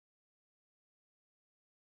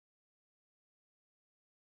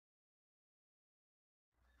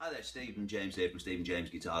Hi there, Stephen James here from Stephen James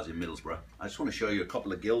Guitars in Middlesbrough. I just want to show you a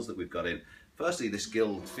couple of guilds that we've got in. Firstly, this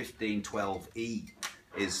guild 1512E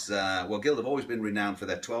is, well, guild have always been renowned for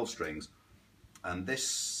their 12 strings, and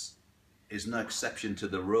this is no exception to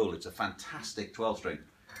the rule. It's a fantastic 12 string.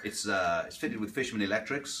 It's fitted with Fishman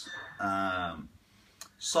electrics,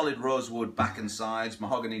 solid rosewood back and sides,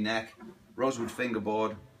 mahogany neck, rosewood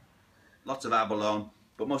fingerboard, lots of abalone,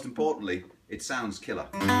 but most importantly, it sounds killer.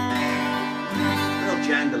 Real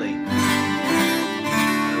jangly,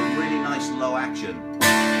 and a really nice low action.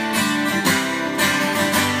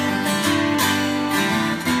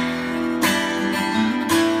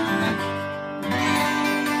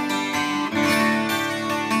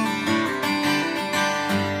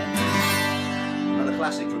 Another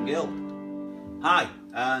classic from Guild. Hi,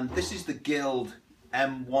 and this is the Guild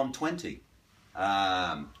M120.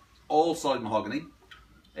 All solid mahogany.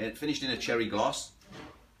 It finished in a cherry gloss.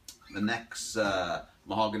 The neck's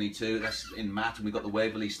mahogany too, that's in matte, and we've got the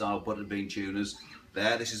Waverley style butterbean tuners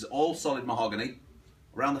there. This is all solid mahogany,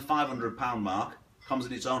 around the £500 mark, comes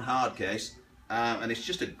in its own hard case, and it's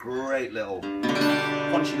just a great little,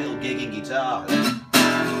 punchy little gigging guitar. So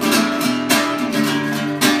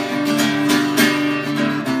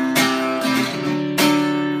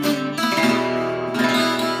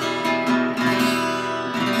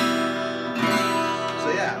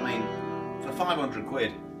yeah, I mean, for 500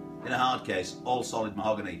 quid, in a hard case, all solid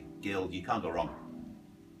mahogany Guild, you can't go wrong.